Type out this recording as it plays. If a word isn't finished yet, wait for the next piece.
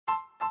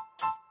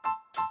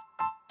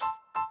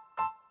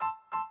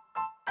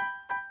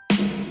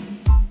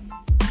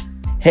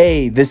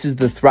Hey, this is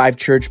the Thrive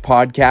Church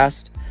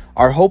podcast.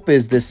 Our hope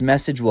is this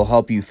message will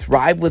help you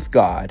thrive with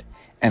God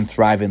and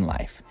thrive in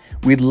life.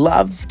 We'd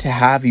love to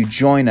have you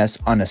join us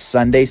on a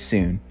Sunday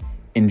soon.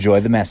 Enjoy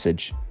the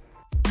message.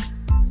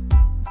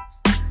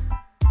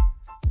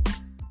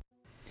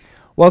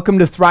 Welcome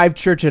to Thrive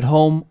Church at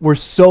Home. We're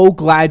so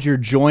glad you're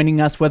joining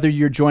us, whether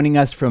you're joining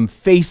us from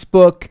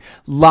Facebook,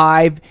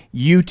 Live,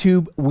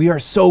 YouTube. We are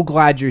so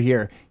glad you're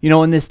here. You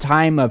know, in this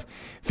time of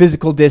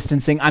physical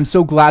distancing, I'm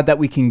so glad that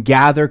we can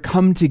gather,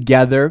 come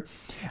together,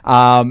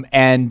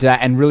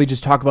 and really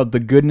just talk about the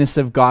goodness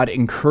of God,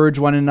 encourage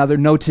one another.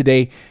 Know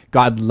today,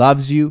 God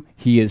loves you,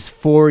 He is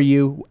for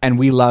you, and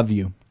we love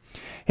you.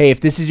 Hey,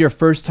 if this is your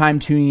first time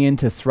tuning in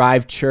to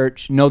Thrive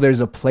Church, know there's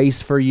a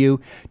place for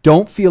you.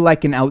 Don't feel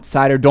like an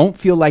outsider. Don't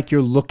feel like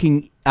you're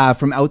looking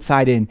from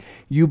outside in.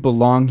 You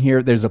belong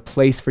here. There's a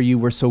place for you.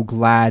 We're so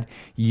glad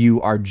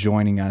you are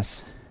joining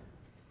us.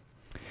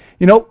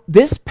 You know,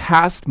 this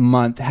past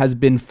month has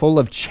been full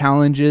of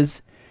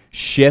challenges,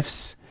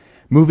 shifts,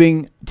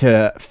 moving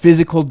to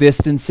physical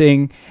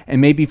distancing,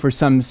 and maybe for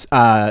some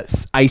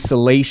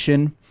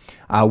isolation,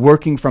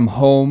 working from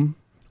home,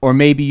 or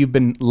maybe you've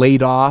been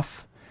laid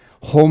off.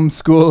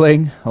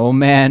 Homeschooling, oh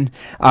man,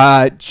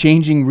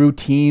 changing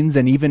routines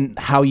and even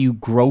how you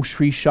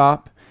grocery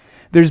shop.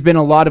 There's been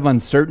a lot of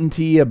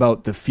uncertainty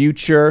about the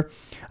future.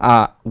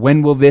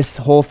 When will this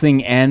whole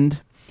thing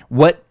end?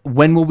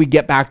 When will we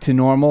get back to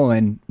normal?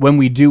 And when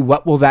we do,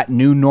 what will that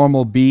new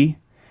normal be?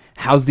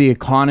 How's the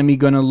economy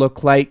going to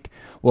look like?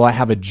 Will I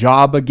have a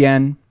job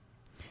again?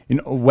 You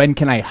know, when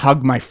can I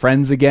hug my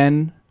friends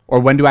again? Or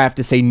when do I have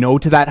to say no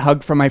to that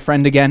hug from my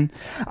friend again?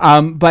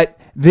 But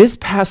this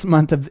past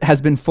month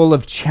has been full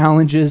of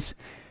challenges,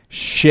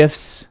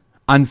 shifts,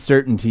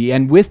 uncertainty.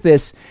 And with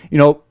this, you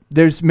know,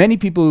 there's many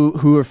people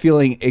who are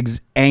feeling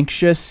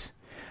anxious,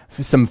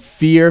 some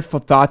fear,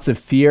 thoughts of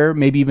fear,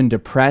 maybe even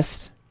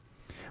depressed.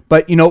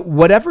 But, you know,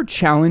 whatever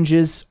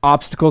challenges,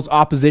 obstacles,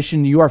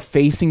 opposition you are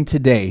facing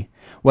today,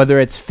 whether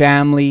it's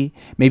family,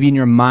 maybe in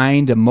your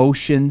mind,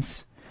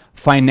 emotions,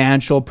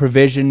 financial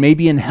provision,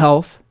 maybe in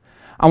health,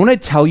 I want to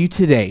tell you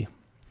today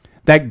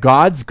that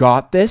God's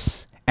got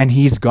this. And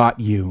He's got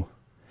you.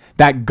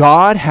 That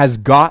God has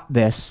got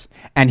this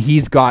and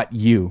He's got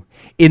you.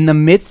 In the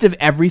midst of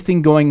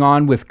everything going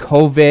on with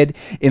COVID,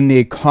 in the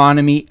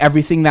economy,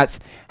 everything that's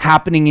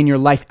happening in your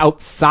life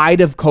outside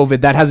of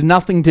COVID that has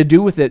nothing to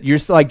do with it. You're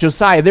like,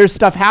 Josiah, there's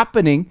stuff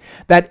happening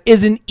that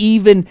isn't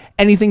even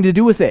anything to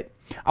do with it.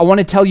 I want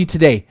to tell you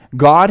today,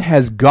 God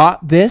has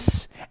got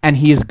this and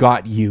He has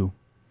got you.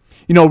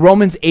 You know,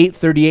 Romans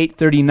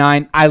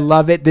 8:38-39, I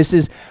love it. This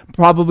is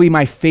probably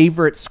my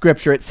favorite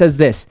scripture. It says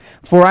this,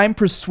 "For I am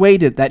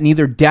persuaded that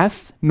neither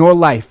death nor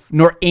life,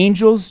 nor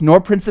angels,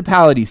 nor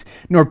principalities,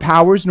 nor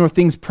powers, nor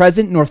things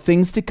present, nor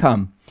things to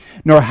come,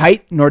 nor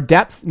height, nor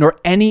depth, nor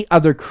any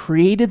other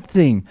created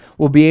thing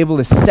will be able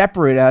to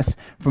separate us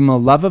from the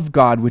love of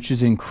God, which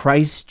is in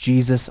Christ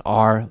Jesus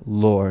our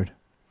Lord."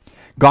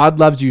 God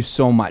loves you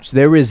so much.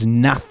 There is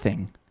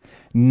nothing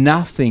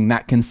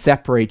that can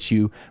separate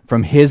you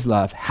from His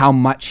love, how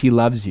much He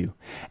loves you.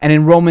 And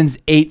in Romans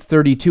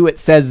 8:32, it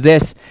says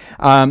this,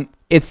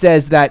 it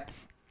says that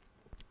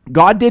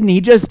God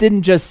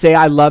didn't just say,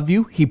 I love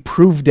you. He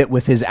proved it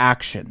with His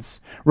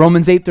actions.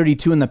 Romans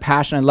 8:32 in the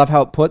Passion, I love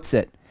how it puts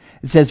it.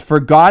 It says, "For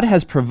God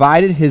has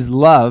provided His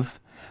love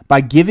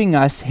by giving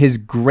us His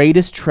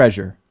greatest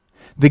treasure,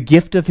 the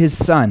gift of His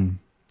Son.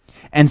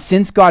 And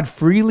since God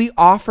freely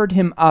offered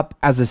Him up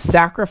as a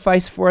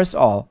sacrifice for us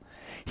all,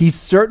 He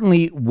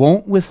certainly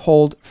won't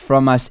withhold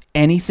from us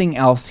anything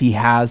else He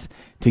has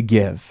to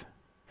give."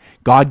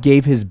 God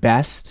gave His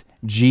best,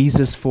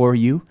 Jesus, for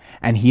you,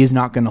 and He is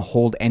not going to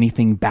hold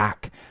anything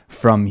back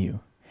from you.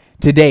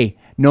 Today,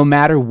 no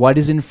matter what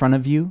is in front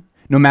of you,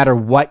 no matter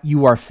what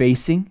you are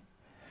facing,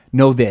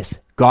 know this,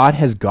 God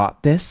has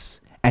got this,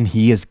 and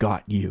He has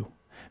got you.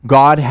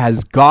 God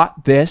has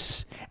got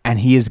this, and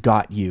He has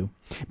got you,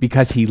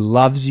 because He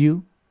loves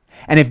you.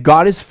 And if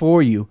God is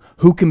for you,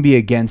 who can be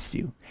against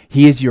you?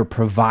 He is your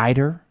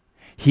provider.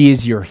 He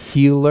is your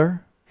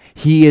healer.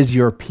 He is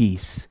your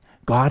peace.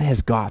 God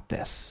has got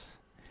this,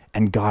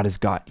 and God has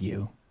got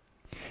you.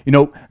 You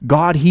know,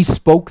 God, He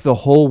spoke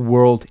the whole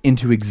world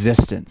into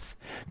existence.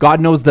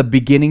 God knows the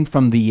beginning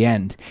from the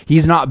end.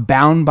 He's not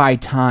bound by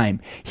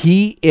time.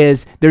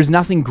 There's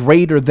nothing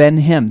greater than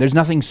Him. There's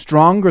nothing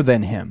stronger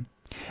than Him.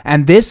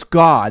 And this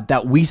God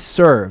that we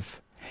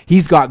serve,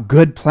 He's got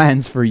good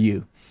plans for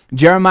you.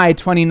 Jeremiah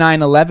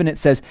 29:11, it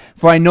says,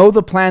 "For I know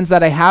the plans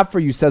that I have for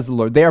you, says the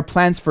Lord. They are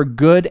plans for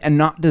good and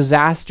not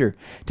disaster,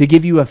 to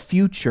give you a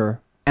future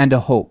and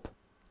a hope."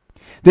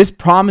 This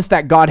promise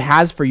that God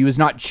has for you is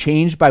not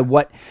changed by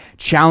what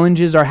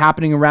challenges are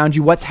happening around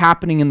you, what's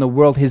happening in the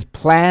world. His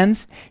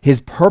plans,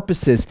 His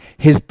purposes,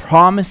 His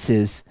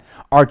promises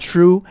are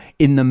true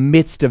in the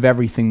midst of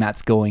everything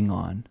that's going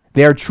on.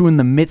 They are true in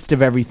the midst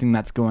of everything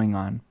that's going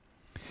on.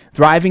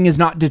 Thriving is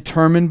not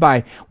determined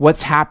by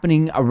what's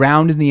happening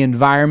around in the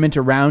environment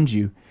around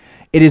you.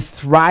 It is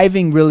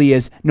thriving really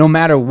is no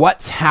matter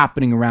what's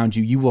happening around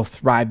you, you will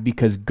thrive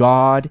because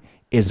God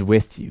is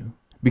with you.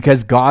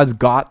 because God's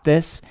got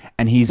this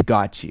and he's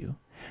got you.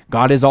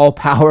 God is all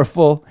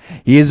powerful.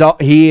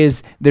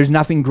 There's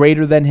nothing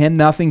greater than him,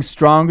 nothing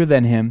stronger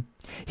than him.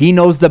 He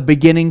knows the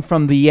beginning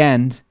from the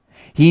end.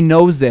 He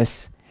knows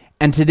this.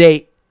 And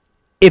today,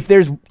 if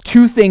there's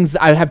two things,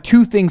 I have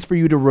two things for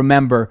you to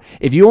remember.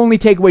 If you only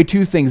take away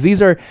two things,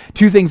 these are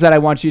two things that I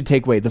want you to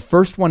take away. The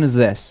first one is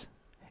this.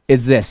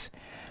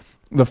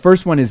 The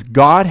first one is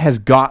God has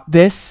got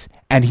this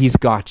and he's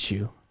got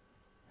you.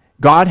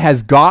 God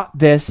has got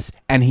this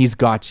and he's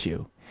got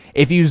you.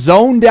 If you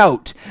zoned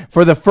out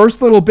for the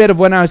first little bit of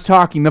when I was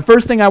talking, the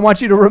first thing I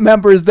want you to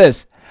remember is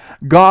this.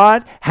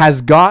 God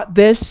has got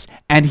this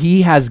and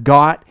he has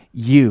got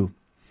you.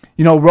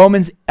 You know,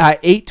 Romans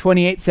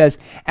 8:28 says,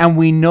 and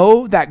we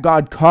know that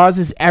God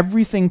causes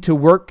everything to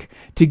work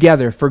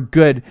together for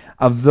good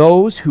of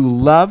those who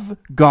love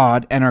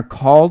God and are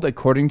called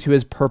according to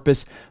his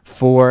purpose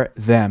for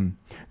them.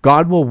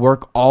 God will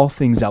work all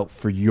things out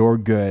for your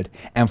good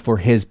and for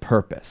his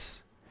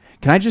purpose.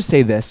 Can I just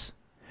say this?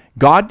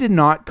 God did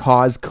not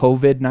cause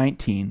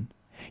COVID-19.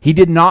 He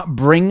did not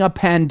bring a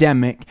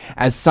pandemic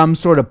as some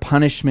sort of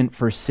punishment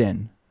for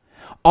sin.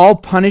 All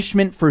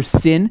punishment for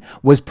sin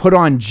was put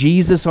on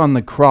Jesus on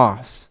the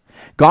cross.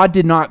 God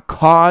did not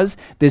cause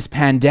this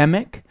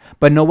pandemic,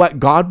 but know what?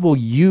 God will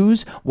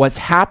use what's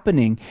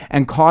happening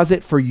and cause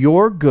it for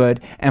your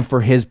good and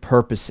for his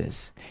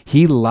purposes.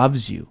 He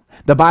loves you.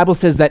 The Bible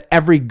says that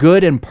every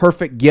good and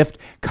perfect gift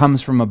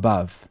comes from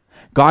above.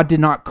 God did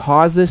not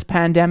cause this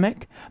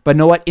pandemic, but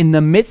know what? In the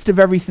midst of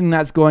everything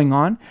that's going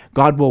on,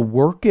 God will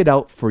work it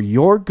out for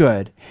your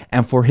good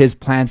and for his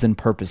plans and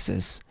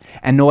purposes.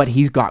 And know what?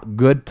 He's got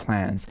good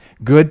plans,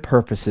 good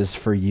purposes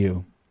for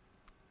you.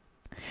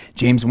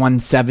 James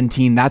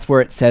 1:17, that's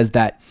where it says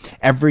that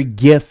every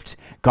gift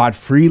God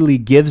freely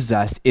gives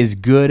us is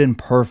good and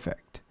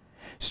perfect,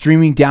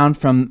 streaming down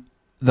from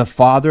the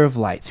Father of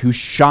lights, who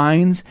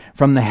shines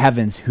from the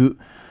heavens, who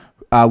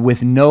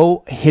with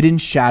no hidden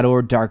shadow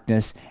or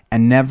darkness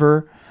and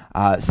never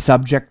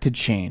subject to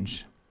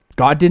change.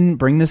 God didn't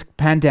bring this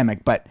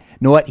pandemic, but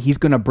know what? He's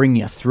going to bring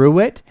you through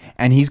it,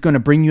 and he's going to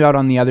bring you out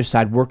on the other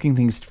side, working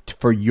things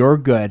for your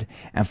good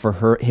and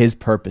for his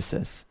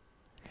purposes.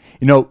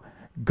 You know,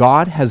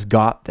 God has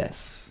got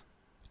this,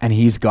 and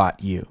he's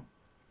got you.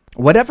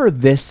 Whatever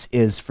this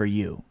is for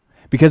you,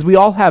 because we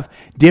all have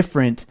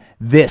different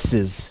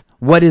thises.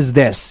 What is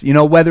this? You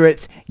know, whether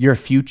it's your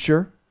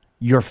future,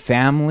 your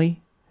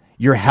family,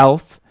 your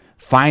health,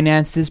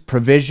 finances,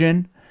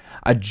 provision,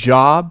 a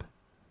job,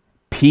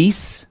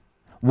 peace,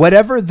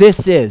 whatever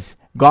this is,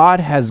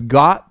 God has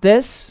got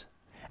this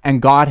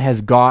and God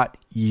has got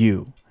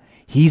you.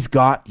 He's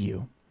got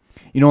you.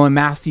 You know, in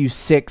Matthew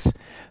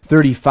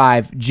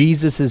 6:35,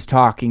 Jesus is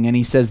talking and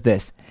he says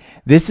this,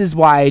 "This is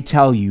why I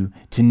tell you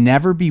to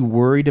never be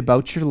worried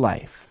about your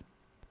life,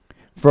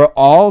 for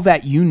all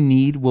that you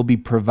need will be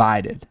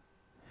provided,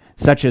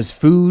 such as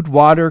food,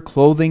 water,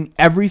 clothing,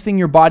 everything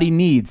your body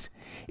needs.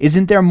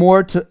 Isn't there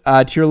more to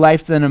your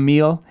life than a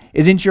meal?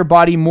 Isn't your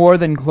body more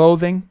than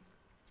clothing?"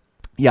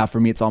 Yeah, for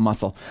me, it's all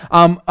muscle.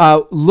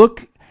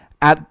 Look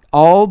at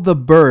all the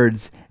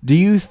birds. Do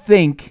you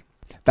think,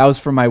 that was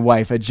for my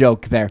wife, a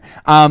joke there.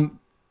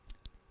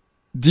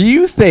 Do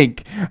you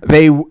think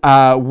they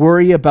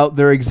worry about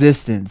their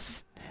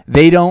existence?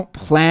 They don't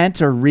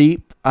plant or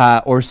reap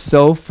or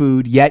sow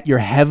food, yet your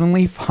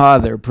heavenly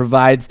Father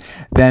provides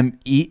them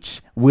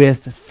each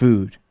with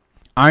food.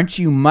 Aren't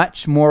you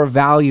much more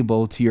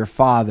valuable to your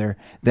Father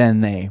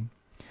than they?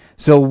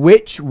 So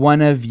which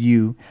one of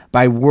you,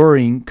 by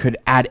worrying, could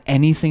add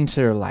anything to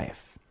their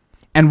life?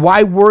 And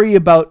why worry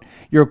about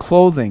your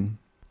clothing?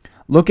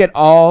 Look at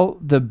all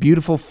the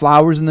beautiful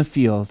flowers in the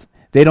field.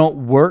 They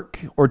don't work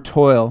or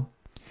toil,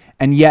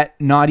 and yet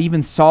not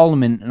even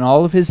Solomon in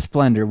all of his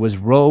splendor was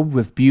robed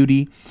with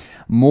beauty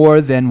more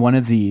than one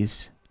of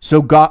these.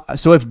 So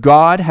if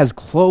God has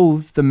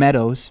clothed the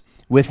meadows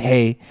with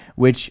hay,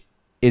 which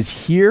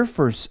is here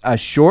for a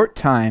short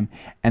time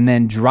and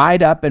then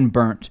dried up and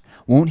burnt,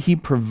 won't he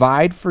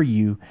provide for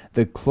you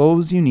the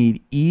clothes you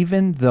need,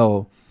 even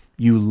though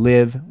you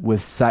live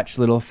with such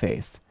little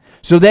faith?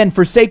 So then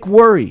forsake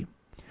worry.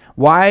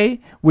 Why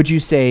would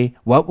you say,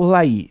 what will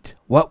I eat?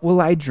 What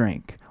will I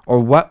drink? Or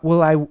what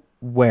will I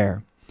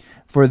wear?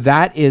 For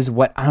that is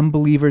what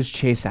unbelievers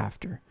chase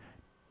after.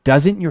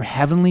 Doesn't your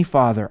heavenly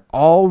Father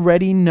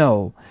already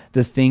know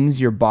the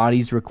things your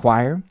bodies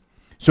require?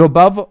 So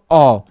above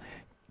all,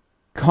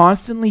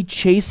 constantly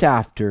chase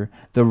after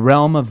the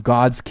realm of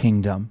God's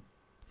kingdom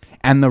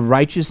and the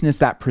righteousness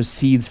that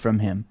proceeds from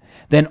him.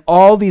 Then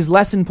all these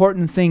less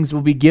important things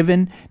will be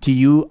given to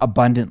you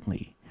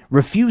abundantly.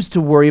 Refuse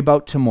to worry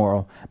about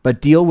tomorrow, but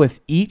deal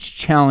with each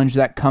challenge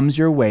that comes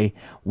your way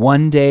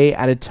one day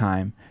at a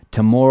time.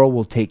 Tomorrow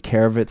will take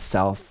care of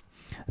itself.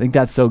 I think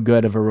that's so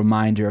good of a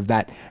reminder of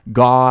that.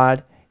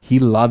 God, he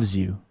loves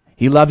you.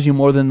 He loves you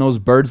more than those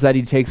birds that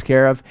he takes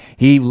care of.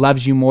 He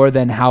loves you more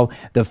than how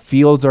the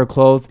fields are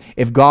clothed.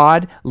 If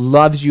God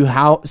loves you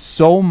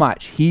so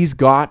much, he's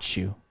got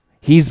you.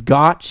 He's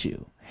got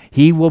you.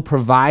 He will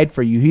provide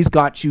for you. He's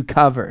got you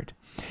covered.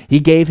 He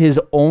gave his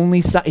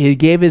only son. He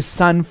gave his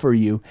son for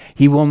you.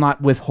 He will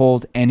not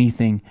withhold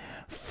anything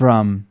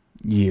from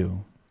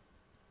you.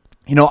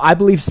 You know, I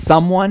believe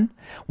someone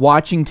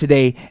watching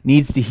today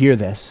needs to hear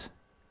this.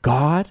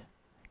 God,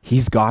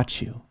 he's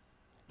got you.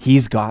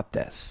 He's got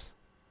this.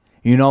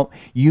 You know,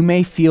 you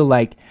may feel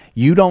like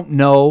you don't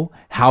know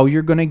how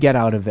you're going to get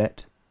out of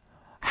it,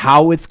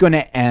 how it's going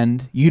to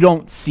end. You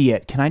don't see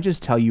it. Can I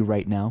just tell you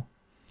right now?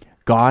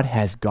 God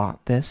has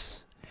got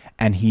this,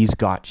 and he's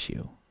got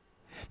you.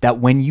 That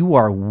when you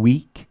are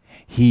weak,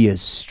 he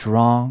is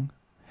strong.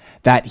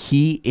 That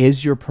he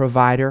is your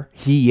provider.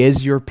 He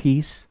is your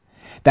peace.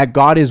 That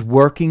God is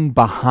working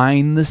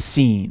behind the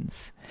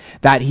scenes.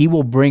 That he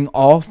will bring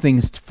all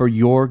things for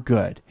your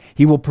good.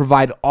 He will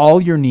provide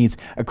all your needs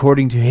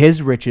according to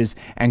his riches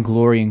and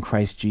glory in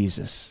Christ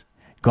Jesus.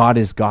 God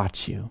has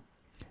got you.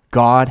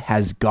 God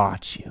has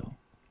got you.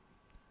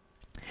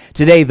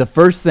 Today, the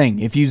first thing,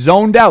 if you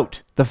zoned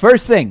out, the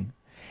first thing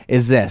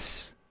is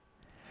this.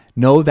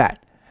 Know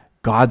that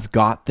God's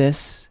got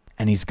this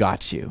and he's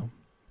got you.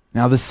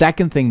 Now, the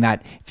second thing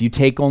that, if you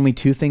take only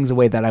two things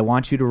away that I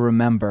want you to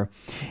remember,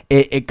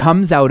 it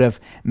comes out of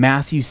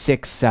Matthew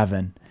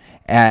 6:7.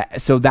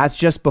 So that's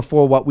just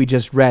before what we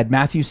just read.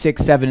 Matthew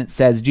 6:7, it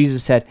says,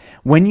 Jesus said,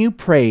 when you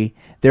pray,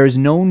 there is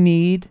no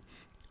need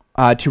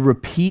to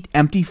repeat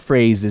empty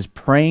phrases,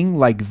 praying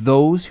like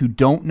those who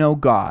don't know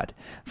God,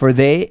 for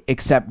they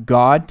expect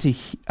God to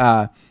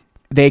hear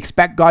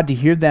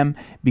them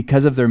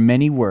because of their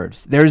many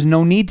words. There is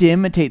no need to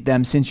imitate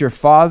them, since your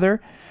Father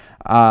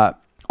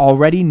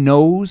already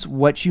knows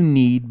what you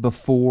need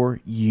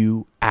before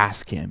you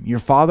ask him. Your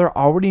Father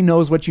already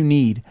knows what you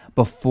need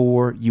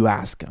before you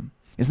ask him.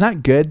 Isn't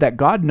that good that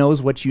God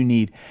knows what you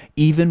need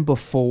even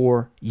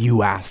before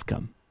you ask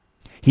him?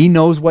 He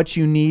knows what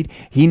you need.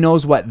 He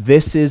knows what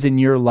this is in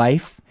your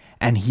life,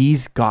 and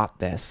he's got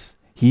this.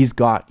 He's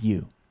got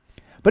you.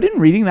 But in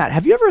reading that,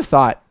 have you ever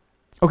thought,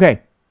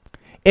 okay,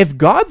 if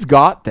God's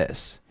got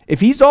this,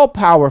 if he's all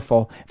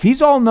powerful, if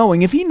he's all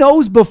knowing, if he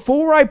knows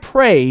before I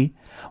pray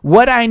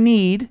what I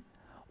need,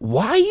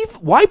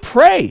 why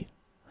pray?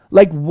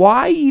 Like,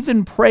 why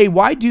even pray?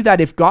 Why do that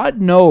if God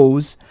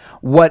knows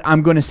what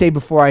I'm going to say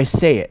before I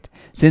say it?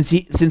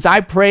 Since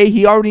I pray,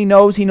 he already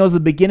knows. He knows the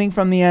beginning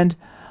from the end.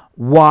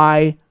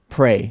 Why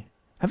pray?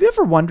 Have you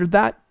ever wondered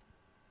that?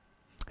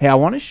 Hey, I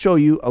want to show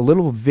you a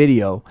little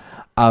video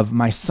of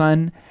my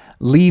son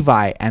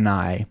Levi and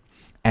I,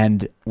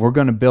 and we're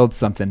going to build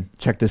something.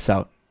 Check this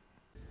out.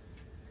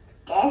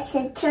 Does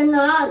it turn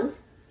on?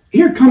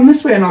 Here, come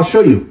this way and I'll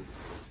show you.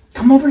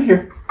 Come over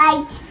here.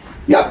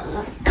 Yep.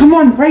 Come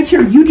on, right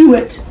here. You do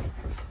it.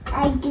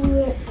 I do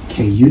it.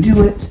 Okay, you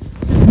do it.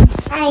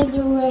 I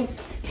do it.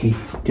 Okay,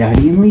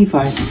 Daddy and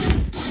Levi.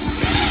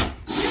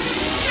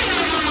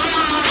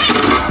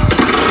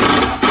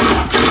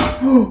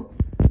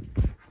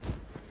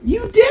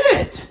 You did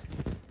it.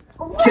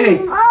 Okay.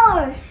 One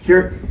more.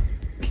 Here,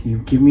 can you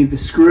give me the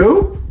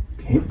screw?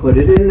 Okay, put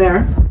it in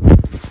there.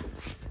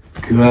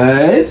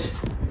 Good.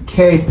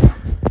 Okay.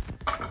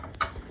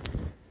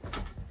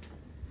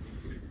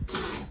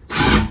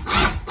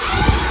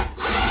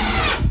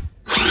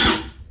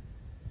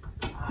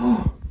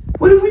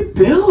 What did we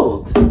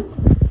build?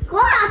 Go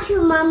out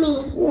to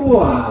mommy.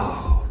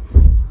 Wow.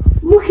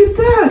 Look at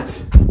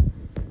that.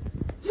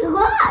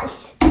 Gosh.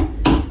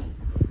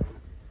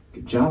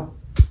 Good job.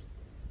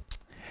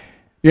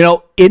 You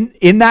know,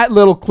 in that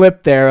little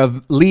clip there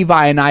of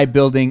Levi and I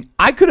building,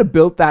 I could have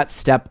built that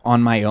step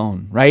on my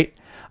own, right?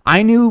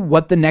 I knew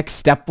what the next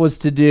step was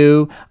to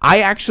do. I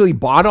actually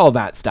bought all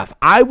that stuff.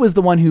 I was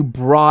the one who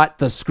brought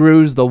the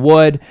screws, the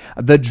wood,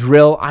 the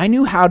drill. I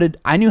knew how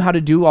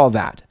to do all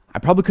that. I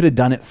probably could have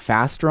done it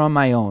faster on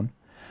my own,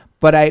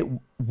 but I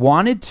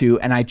wanted to,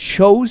 and I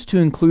chose to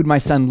include my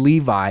son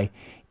Levi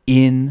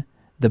in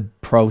the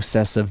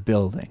process of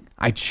building.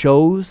 I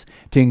chose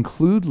to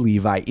include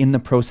Levi in the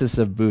process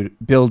of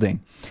building.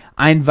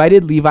 I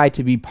invited Levi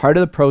to be part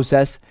of the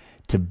process,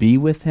 to be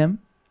with him,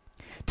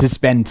 to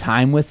spend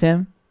time with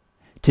him,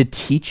 to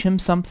teach him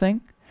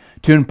something,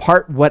 to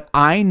impart what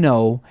I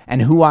know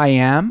and who I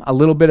am, a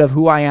little bit of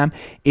who I am,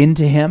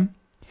 into him,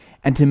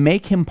 and to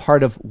make him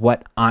part of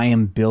what I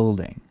am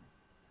building.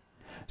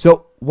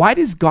 So why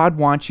does God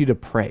want you to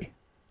pray?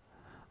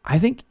 I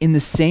think in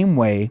the same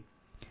way,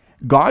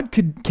 God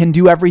can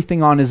do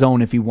everything on his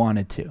own if he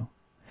wanted to.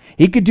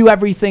 He could do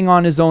everything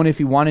on his own if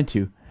he wanted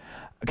to,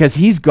 because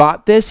he's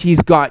got this,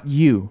 he's got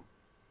you.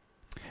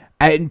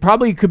 And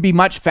probably could be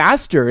much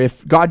faster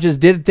if God just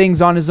did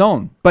things on his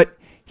own. But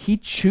he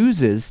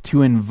chooses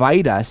to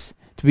invite us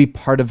to be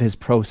part of his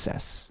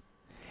process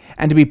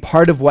and to be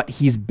part of what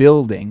he's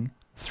building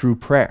through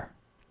prayer.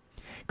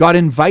 God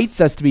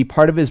invites us to be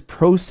part of his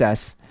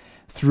process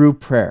through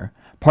prayer,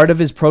 part of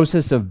his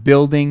process of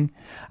building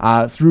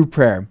through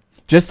prayer.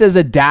 Just as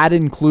a dad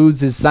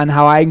includes his son,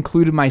 how I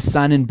included my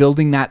son in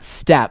building that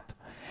step,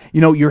 you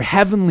know, your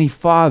heavenly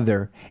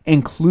Father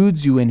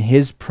includes you in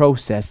his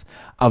process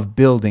of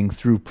building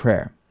through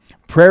prayer.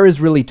 Prayer is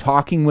really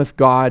talking with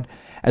God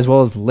as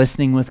well as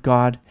listening with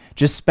God,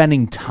 just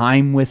spending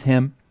time with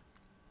him.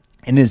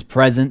 in his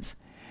presence.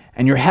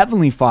 And your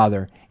heavenly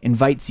Father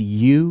invites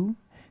you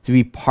to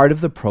be part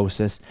of the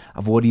process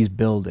of what he's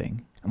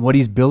building. And what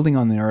he's building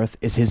on the earth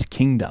is his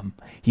kingdom.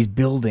 He's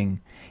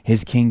building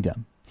his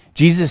kingdom.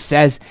 Jesus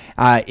says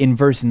in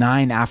verse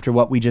 9, after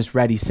what we just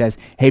read, he says,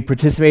 hey,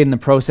 participate in the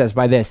process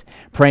by this,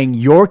 praying,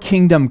 your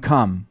kingdom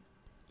come.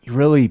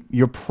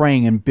 You're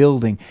praying and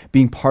building,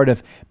 being part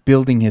of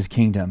building his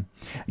kingdom.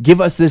 Give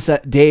us this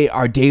day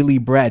our daily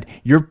bread.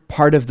 You're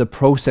part of the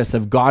process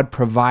of God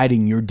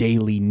providing your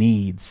daily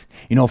needs.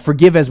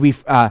 Forgive as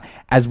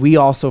we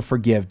also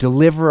forgive.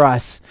 Deliver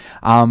us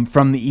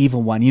from the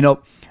evil one.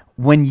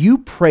 When you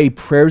pray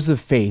prayers of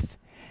faith,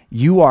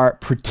 you are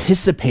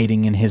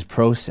participating in his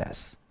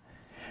process.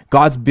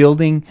 God's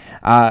building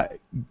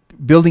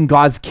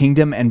God's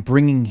kingdom and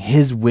bringing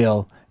his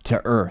will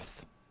to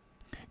earth.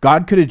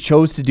 God could have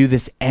chose to do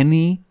this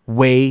any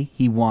way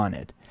he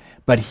wanted,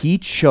 but he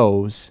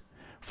chose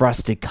for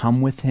us to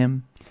come with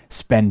him,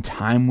 spend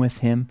time with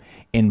him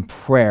in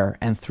prayer,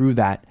 and through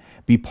that,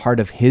 be part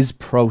of his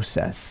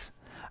process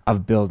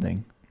of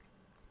building.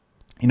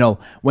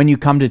 When you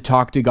come to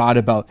talk to God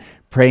about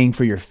praying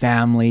for your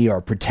family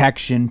or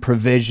protection,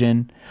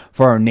 provision,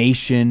 for our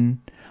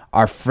nation,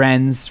 our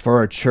friends, for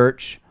our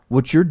church,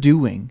 what you're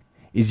doing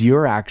is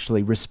you're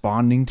actually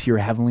responding to your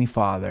Heavenly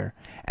Father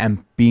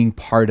and being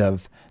part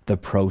of the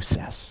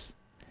process,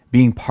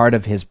 being part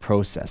of his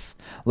process.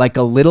 Like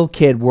a little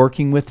kid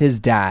working with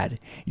his dad,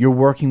 you're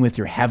working with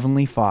your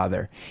Heavenly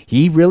Father.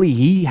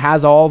 He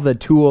has all the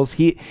tools.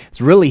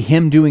 It's really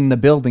him doing the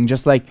building,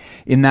 just like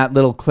in that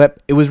little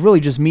clip. It was really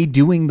just me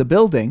doing the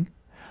building,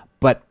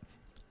 but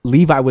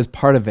Levi was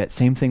part of it.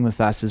 Same thing with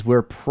us, is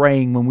we're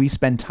praying when we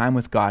spend time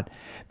with God,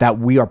 that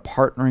we are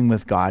partnering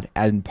with God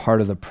and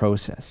part of the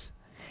process.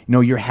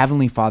 Your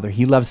Heavenly Father,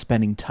 he loves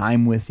spending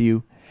time with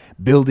you,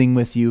 building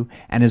with you,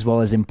 and as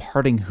well as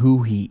imparting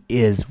who he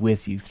is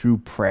with you through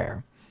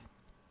prayer.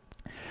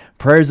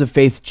 Prayers of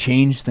faith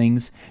change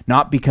things,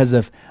 not because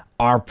of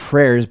our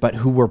prayers, but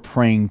who we're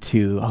praying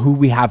to, who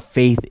we have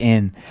faith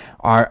in,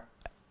 our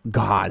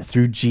God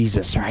through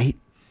Jesus, right?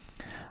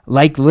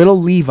 Like little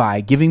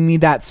Levi giving me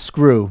that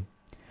screw,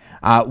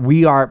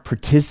 we are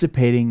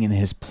participating in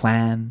his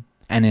plan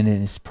and in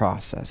his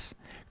process.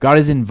 God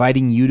is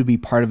inviting you to be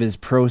part of his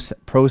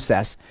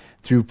process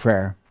through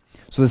prayer.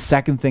 So the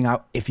second thing,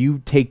 if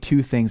you take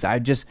two things,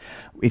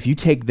 if you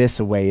take this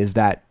away, is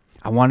that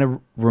I want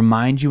to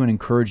remind you and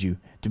encourage you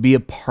to be a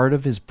part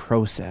of his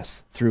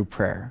process through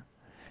prayer.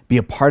 Be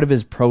a part of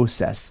his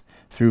process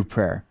through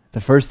prayer.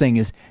 The first thing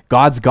is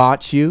God's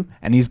got you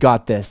and he's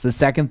got this. The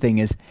second thing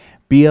is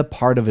be a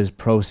part of his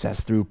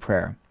process through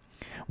prayer.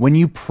 When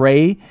you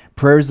pray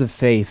prayers of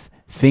faith,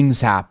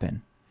 things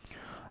happen.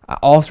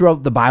 All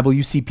throughout the Bible,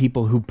 you see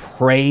people who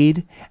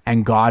prayed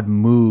and God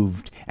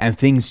moved and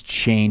things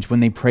changed when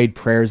they prayed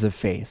prayers of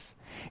faith.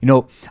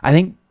 I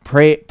think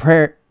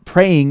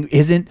praying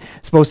isn't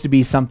supposed to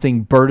be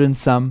something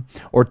burdensome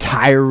or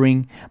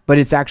tiring, but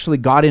it's actually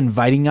God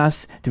inviting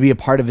us to be a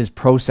part of his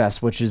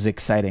process, which is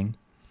exciting.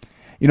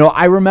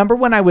 I remember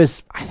when I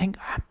was, I think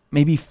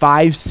maybe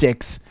 5,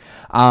 6,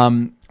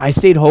 I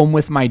stayed home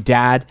with my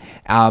dad.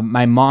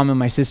 My mom and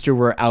my sister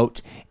were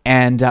out,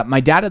 and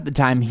my dad at the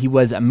time, he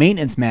was a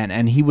maintenance man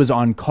and he was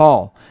on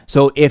call.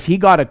 So if he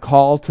got a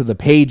call to the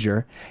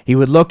pager, he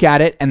would look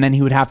at it and then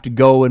he would have to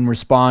go and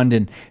respond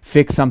and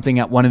fix something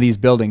at one of these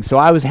buildings. So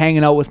I was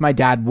hanging out with my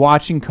dad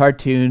watching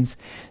cartoons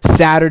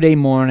Saturday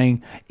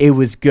morning. It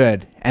was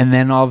good. And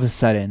then all of a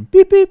sudden,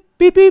 beep, beep,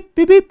 beep, beep,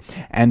 beep, beep,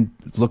 and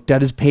looked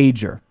at his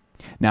pager.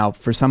 Now,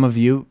 for some of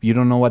you, you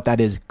don't know what that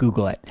is,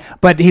 Google it.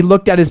 But he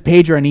looked at his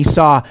pager and he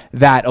saw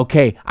that,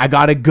 okay, I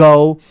got to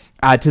go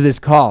to this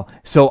call.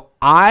 So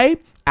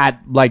at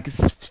like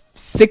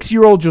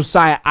 6-year-old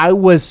Josiah, I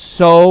was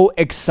so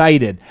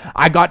excited.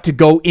 I got to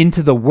go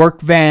into the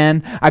work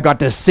van. I got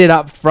to sit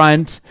up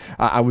front.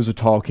 I was a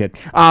tall kid.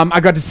 I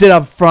got to sit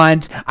up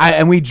front,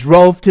 and we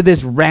drove to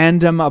this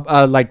random,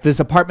 this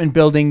apartment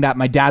building that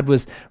my dad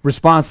was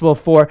responsible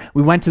for.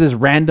 We went to this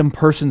random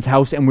person's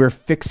house, and we were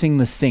fixing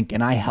the sink,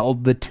 and I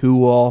held the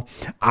tool.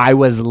 I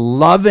was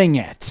loving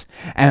it,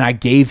 and I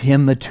gave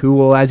him the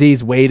tool as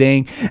he's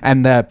waiting,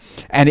 and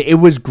it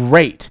was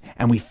great.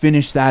 And we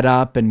finished that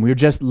up, and we were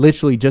just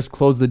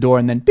closed the door,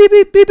 and then beep,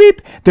 beep, beep,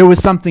 beep, there was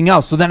something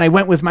else. So then I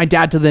went with my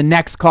dad to the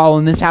next call,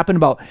 and this happened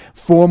about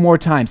 4 more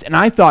times. And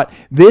I thought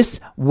this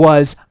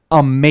was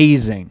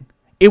amazing.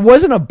 It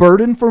wasn't a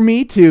burden for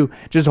me to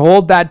just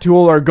hold that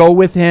tool or go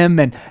with him.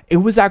 And it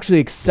was actually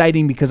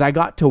exciting because I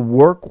got to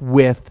work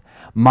with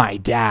my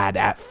dad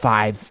at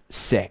 5,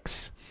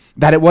 6.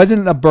 That it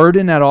wasn't a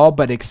burden at all,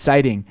 but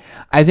exciting.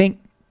 I think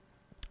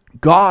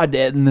God,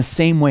 in the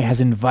same way,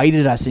 has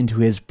invited us into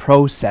his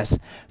process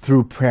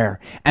through prayer.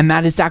 And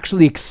that it's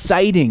actually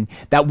exciting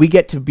that we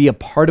get to be a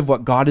part of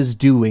what God is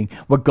doing,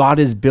 what God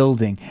is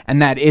building. And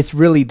that it's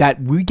really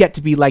that we get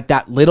to be like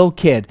that little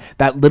kid,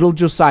 that little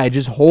Josiah,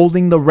 just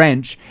holding the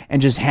wrench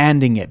and just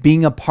handing it,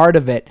 being a part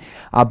of it,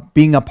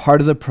 being a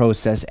part of the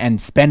process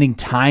and spending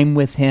time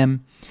with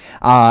him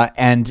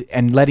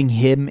and letting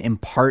him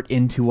impart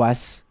into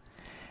us.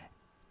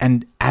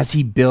 And as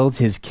he builds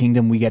his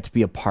kingdom, we get to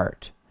be a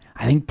part.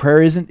 I think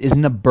prayer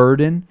isn't a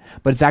burden,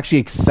 but it's actually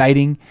an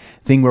exciting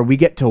thing where we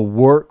get to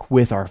work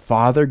with our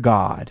Father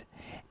God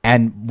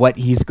and what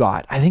he's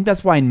got. I think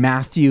that's why in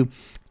Matthew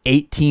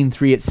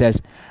 18:3 it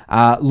says,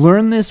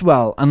 learn this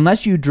well,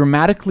 unless you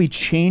dramatically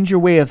change your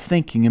way of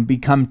thinking and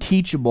become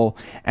teachable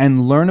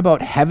and learn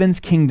about heaven's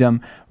kingdom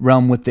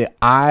realm with the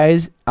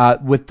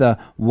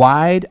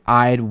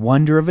wide-eyed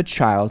wonder of a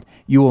child,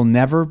 you will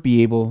never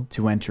be able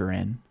to enter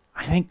in.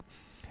 I think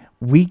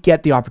we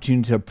get the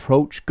opportunity to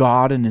approach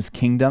God and his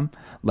kingdom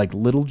like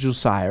little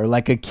Josiah, or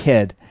like a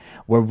kid,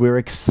 where we're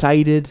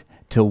excited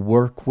to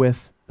work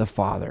with the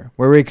Father,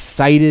 where we're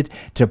excited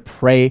to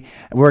pray,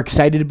 we're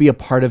excited to be a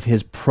part of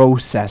his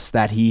process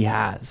that he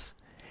has.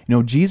 You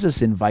know,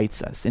 Jesus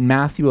invites us. In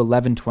Matthew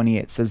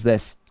 11:28 it says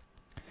this,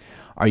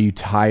 are you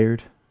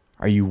tired?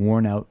 Are you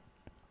worn out?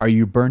 Are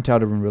you burnt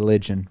out of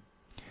religion?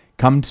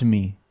 Come to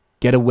me,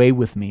 get away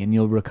with me, and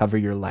you'll recover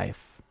your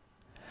life.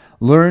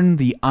 Learn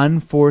the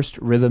unforced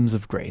rhythms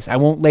of grace. I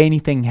won't lay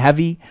anything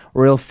heavy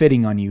or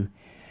ill-fitting on you.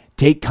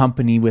 Take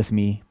company with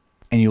me,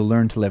 and you'll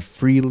learn to live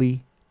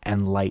freely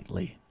and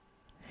lightly.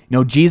 You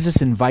know,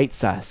 Jesus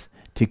invites us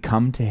to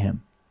come to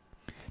him,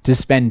 to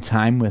spend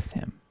time with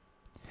him,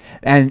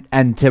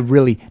 and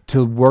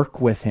to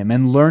work with him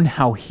and learn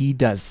how he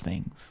does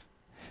things.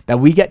 That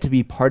we get to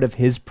be part of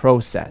his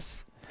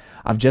process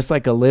of, just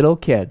like a little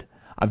kid,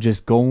 of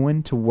just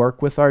going to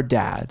work with our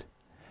dad,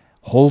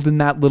 holding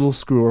that little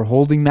screw or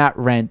holding that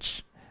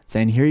wrench,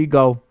 saying, here you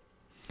go.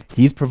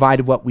 He's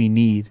provided what we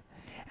need,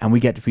 and we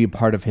get to be a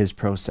part of his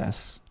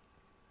process.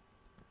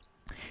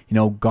 You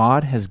know,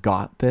 God has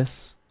got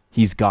this.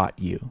 He's got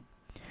you.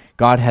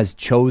 God has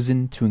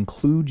chosen to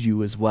include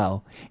you as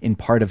well in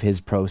part of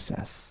his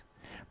process,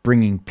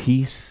 bringing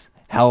peace,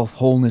 health,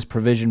 wholeness,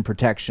 provision,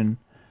 protection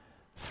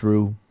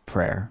through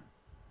prayer.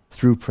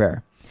 Through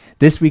prayer.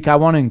 This week, I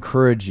want to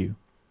encourage you.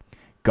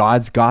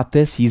 God's got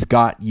this. He's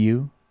got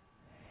you.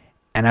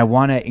 And I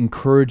want to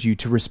encourage you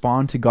to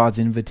respond to God's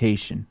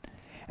invitation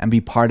and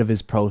be part of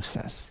his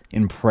process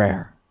in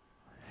prayer.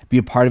 Be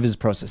a part of his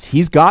process.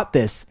 He's got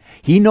this.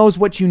 He knows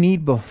what you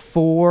need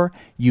before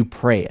you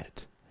pray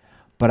it.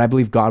 But I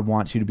believe God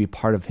wants you to be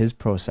part of his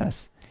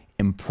process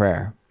in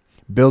prayer,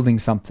 building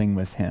something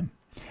with him.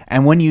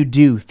 And when you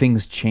do,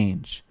 things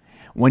change.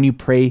 When you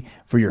pray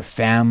for your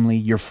family,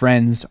 your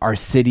friends, our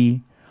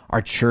city,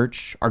 our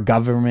church, our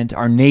government,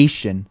 our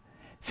nation,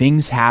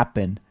 things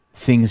happen,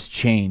 things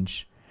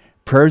change.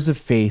 Prayers of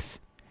faith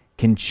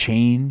can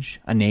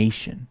change a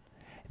nation.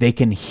 They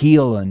can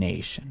heal a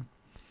nation.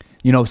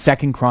 You know,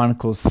 2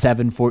 Chronicles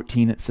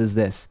 7:14, it says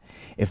this,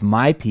 if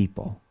my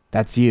people,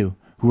 that's you,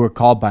 who are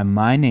called by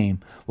my name,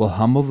 will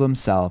humble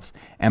themselves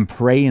and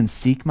pray and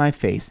seek my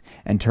face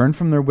and turn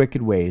from their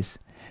wicked ways,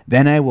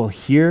 then I will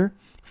hear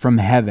from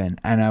heaven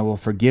and I will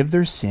forgive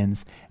their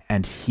sins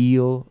and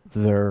heal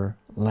their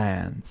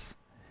lands.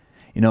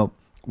 You know,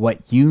 what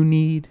you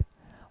need,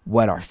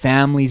 what our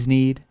families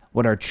need,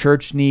 what our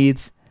church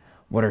needs,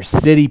 what our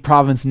city,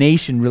 province,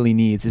 nation really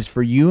needs is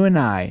for you and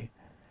I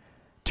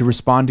to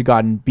respond to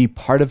God and be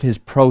part of his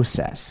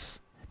process.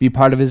 Be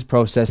part of his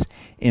process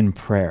in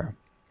prayer.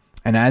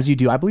 And as you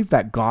do, I believe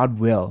that God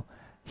will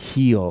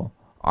heal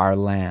our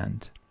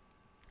land.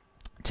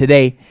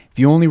 Today, if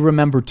you only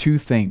remember two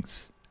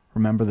things,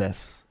 remember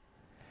this.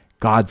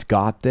 God's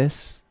got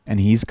this, and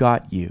he's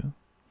got you.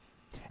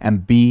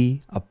 And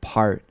be a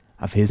part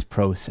of his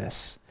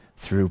process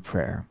through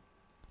prayer.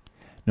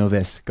 Know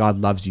this, God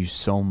loves you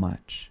so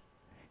much.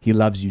 He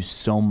loves you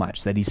so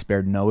much that he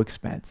spared no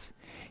expense.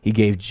 He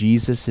gave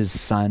Jesus his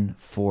son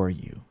for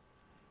you.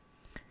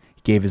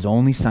 He gave his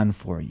only son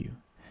for you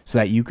so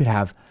that you could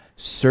have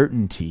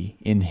certainty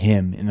in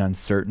him in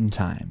uncertain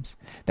times,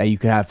 that you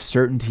could have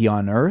certainty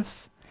on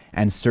earth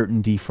and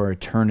certainty for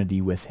eternity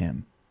with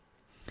him.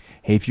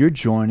 Hey, if you're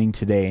joining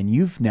today and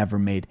you've never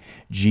made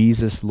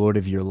Jesus Lord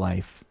of your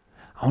life,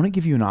 I want to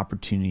give you an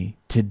opportunity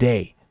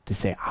today to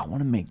say, I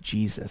want to make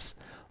Jesus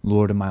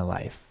Lord of my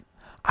life.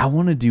 I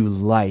want to do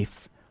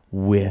life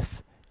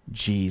with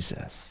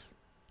Jesus.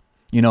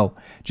 You know,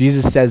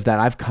 Jesus says that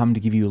I've come to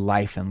give you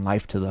life and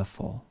life to the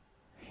full.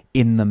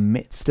 In the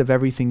midst of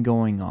everything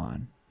going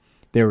on,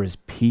 there is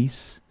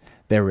peace,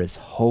 there is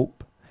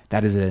hope,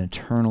 that is an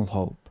eternal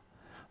hope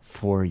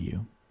for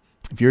you.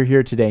 If you're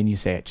here today and you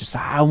say,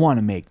 I want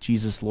to make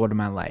Jesus Lord of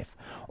my life,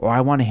 or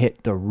I want to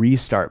hit the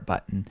restart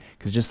button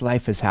because just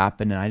life has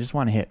happened and I just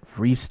want to hit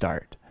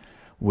restart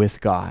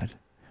with God,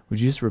 would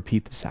you just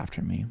repeat this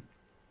after me?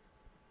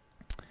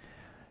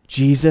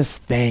 Jesus,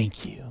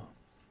 thank you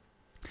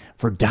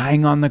for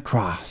dying on the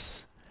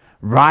cross,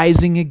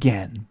 rising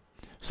again,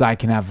 so I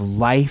can have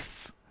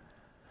life,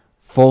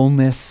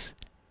 fullness,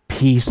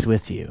 peace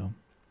with you.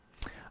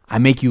 I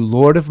make you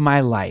Lord of my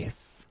life.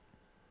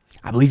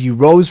 I believe you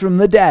rose from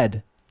the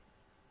dead.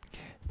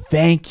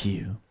 Thank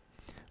you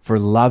for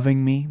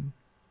loving me,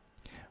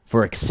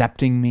 for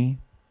accepting me.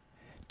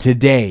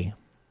 Today,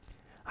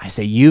 I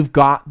say, you've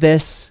got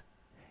this.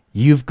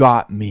 You've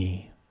got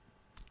me.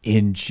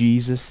 In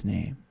Jesus'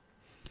 name,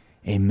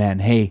 amen.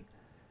 Hey,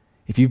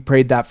 If you've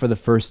prayed that for the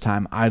first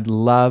time, I'd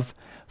love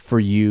for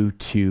you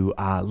to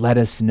let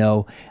us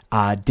know.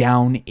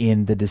 Down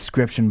in the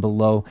description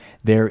below,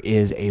 there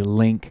is a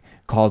link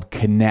called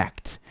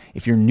Connect.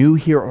 If you're new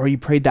here or you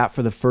prayed that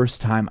for the first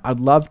time, I'd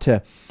love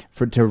to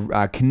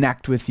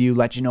connect with you,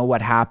 let you know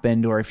what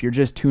happened, or if you're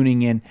just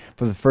tuning in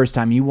for the first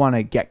time, you want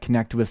to get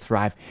connected with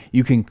Thrive,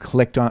 you can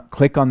click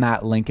on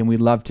that link, and we'd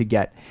love to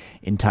get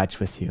in touch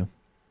with you.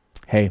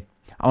 Hey,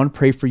 I want to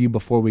pray for you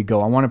before we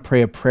go. I want to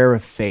pray a prayer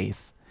of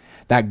faith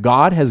that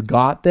God has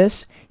got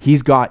this.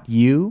 He's got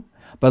you.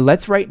 But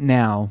let's right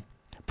now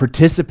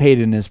participate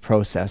in this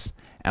process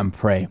and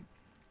pray.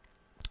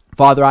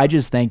 Father, I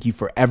just thank you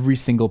for every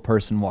single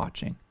person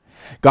watching.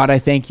 God, I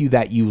thank you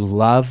that you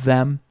love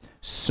them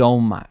so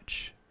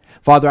much.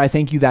 Father, I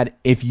thank you that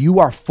if you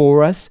are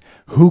for us,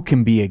 who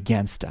can be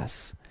against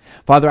us?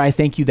 Father, I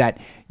thank you that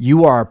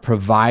you are our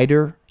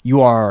provider, you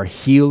are our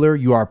healer,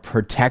 you are our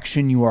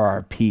protection, you are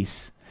our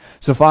peace.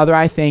 So, Father,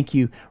 I thank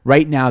you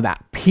right now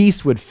that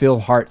peace would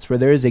fill hearts where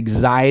there is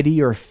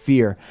anxiety or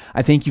fear.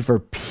 I thank you for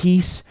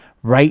peace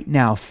right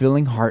now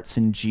filling hearts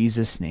in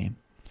Jesus' name.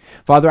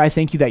 Father, I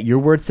thank you that your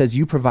word says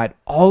you provide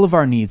all of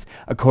our needs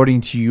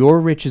according to your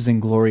riches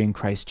and glory in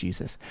Christ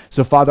Jesus.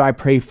 So, Father, I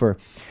pray for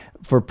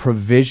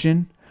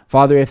provision.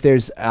 Father, if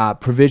there's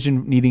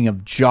provision needing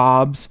of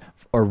jobs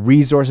or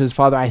resources,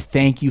 Father, I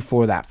thank you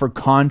for that. For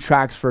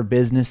contracts for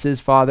businesses,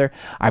 Father,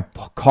 I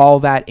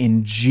call that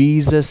in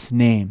Jesus'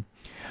 name.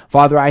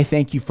 Father, I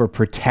thank you for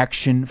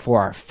protection for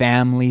our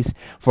families,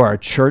 for our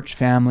church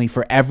family,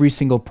 for every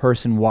single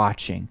person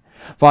watching.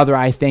 Father,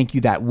 I thank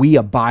you that we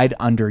abide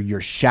under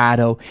your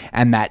shadow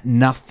and that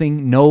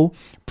nothing, no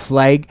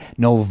plague,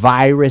 no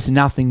virus,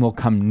 nothing will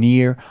come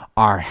near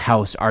our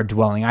house, our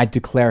dwelling. I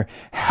declare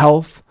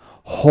health,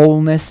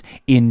 wholeness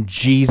in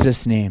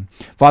Jesus' name.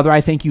 Father, I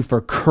thank you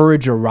for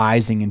courage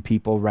arising in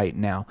people right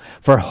now,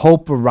 for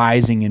hope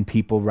arising in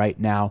people right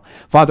now.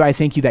 Father, I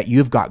thank you that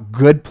you've got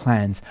good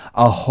plans,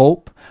 a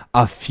hope,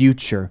 a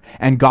future.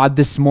 And God,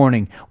 this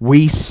morning,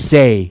 we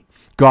say,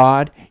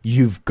 God,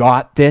 you've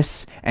got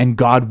this, and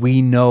God,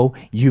 we know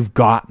you've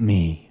got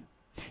me.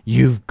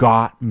 You've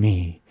got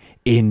me.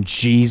 In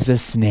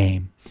Jesus'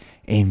 name,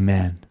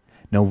 amen.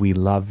 No, we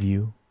love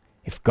you.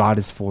 If God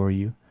is for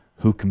you,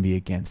 who can be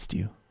against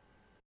you?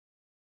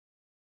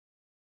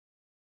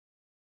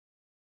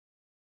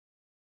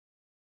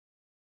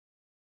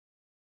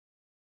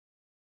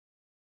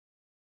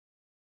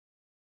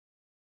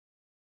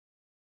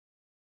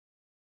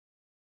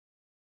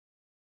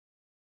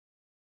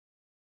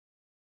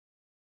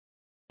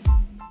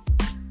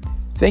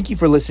 Thank you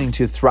for listening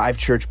to Thrive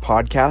Church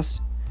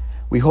Podcast.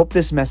 We hope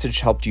this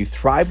message helped you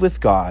thrive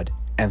with God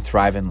and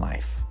thrive in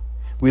life.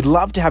 We'd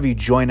love to have you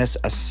join us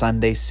a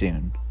Sunday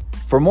soon.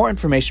 For more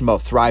information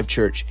about Thrive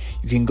Church,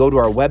 you can go to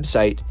our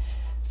website,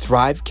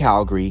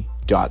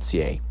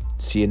 thrivecalgary.ca.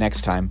 See you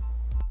next time.